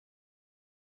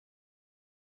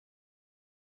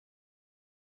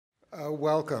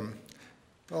Welcome.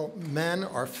 Well, men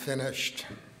are finished.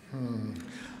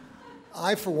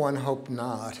 I, for one, hope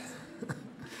not.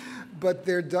 But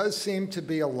there does seem to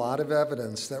be a lot of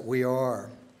evidence that we are.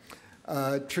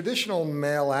 Traditional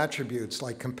male attributes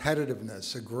like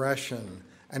competitiveness, aggression,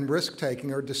 and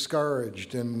risk-taking are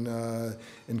discouraged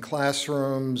in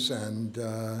classrooms and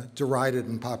derided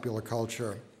in popular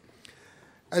culture.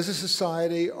 As a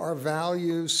society, our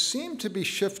values seem to be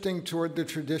shifting toward the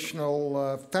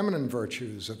traditional feminine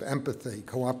virtues of empathy,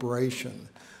 cooperation,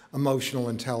 emotional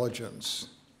intelligence.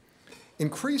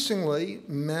 Increasingly,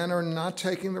 men are not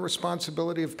taking the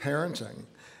responsibility of parenting,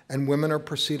 and women are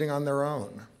proceeding on their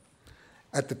own.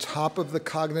 At the top of the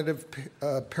cognitive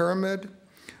pyramid,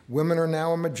 women are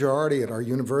now a majority at our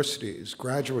universities,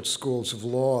 graduate schools of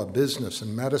law, business,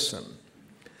 and medicine.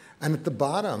 And at the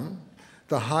bottom,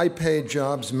 the high-paid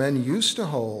jobs men used to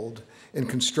hold in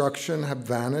construction have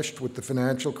vanished with the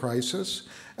financial crisis,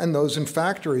 and those in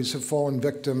factories have fallen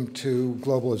victim to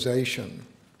globalization.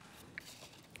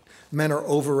 Men are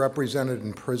overrepresented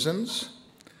in prisons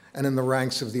and in the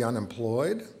ranks of the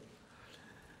unemployed,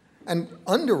 and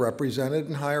underrepresented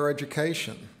in higher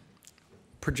education.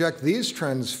 Project these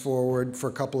trends forward for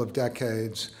a couple of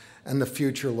decades, and the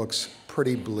future looks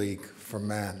pretty bleak for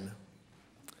men.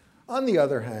 On the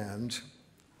other hand,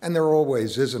 and there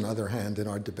always is an other hand in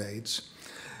our debates,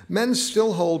 men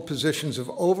still hold positions of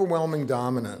overwhelming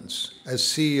dominance as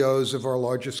CEOs of our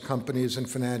largest companies and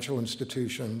financial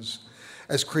institutions,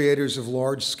 as creators of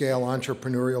large-scale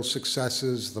entrepreneurial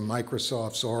successes, the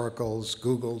Microsofts, Oracles,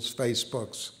 Googles,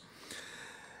 Facebooks,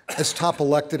 as top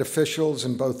elected officials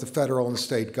in both the federal and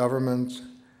state government,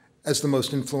 as the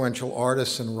most influential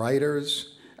artists and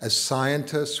writers, as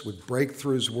scientists with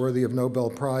breakthroughs worthy of Nobel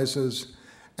Prizes,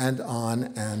 and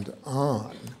on and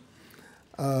on.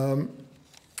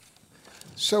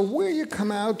 So where you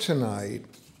come out tonight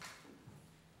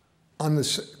on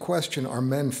this question, are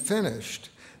men finished?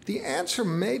 The answer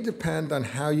may depend on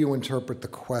how you interpret the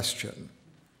question.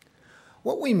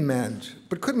 What we meant,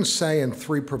 but couldn't say in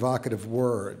three provocative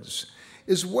words,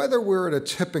 is whether we're at a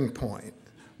tipping point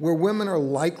where women are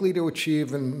likely to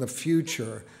achieve in the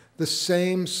future the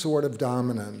same sort of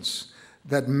dominance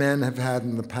that men have had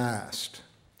in the past,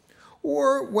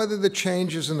 or whether the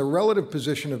changes in the relative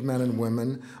position of men and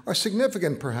women are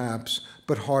significant, perhaps,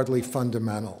 but hardly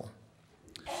fundamental.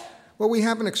 Well, we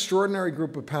have an extraordinary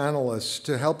group of panelists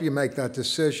to help you make that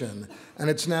decision,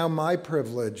 and it's now my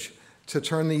privilege to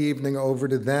turn the evening over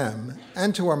to them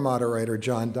and to our moderator,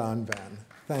 John Donvan.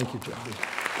 Thank you, Jody.